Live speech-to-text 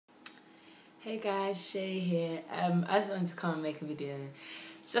Hey guys, Shay here. I just wanted to come and make a video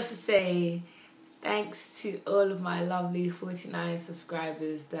just to say thanks to all of my lovely 49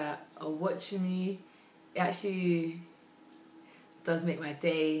 subscribers that are watching me. It actually does make my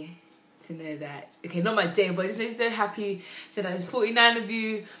day to know that, okay, not my day, but it just makes me so happy so that there's 49 of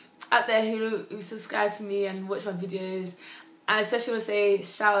you out there who subscribe to me and watch my videos. And I especially want to say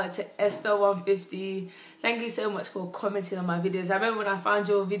shout out to Esther150. Thank you so much for commenting on my videos. I remember when I found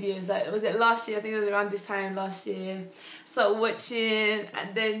your videos, like, was it last year? I think it was around this time last year. Started watching,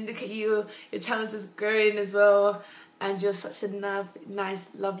 and then look at you, your channel just growing as well. And you're such a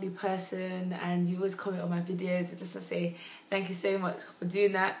nice, lovely person, and you always comment on my videos. So just to say thank you so much for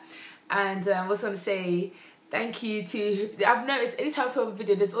doing that. And I also want to say thank you to, I've noticed anytime I put up a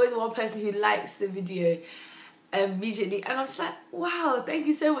video, there's always one person who likes the video immediately, and I'm just like, wow, thank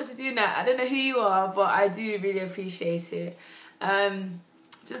you so much for doing that. I don't know who you are, but I do really appreciate it.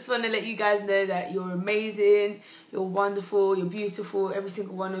 Just want to let you guys know that you're amazing, you're wonderful, you're beautiful, every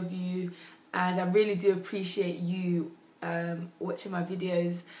single one of you, and I really do appreciate you watching my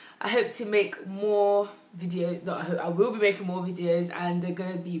videos. I hope to make more videos. Not I hope, I will be making more videos, and they're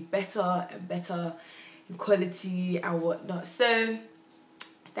going to be better and better in quality and whatnot. So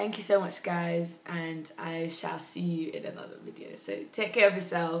thank you so much, guys, and I shall see you in another video. So take care of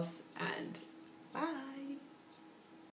yourselves, and bye.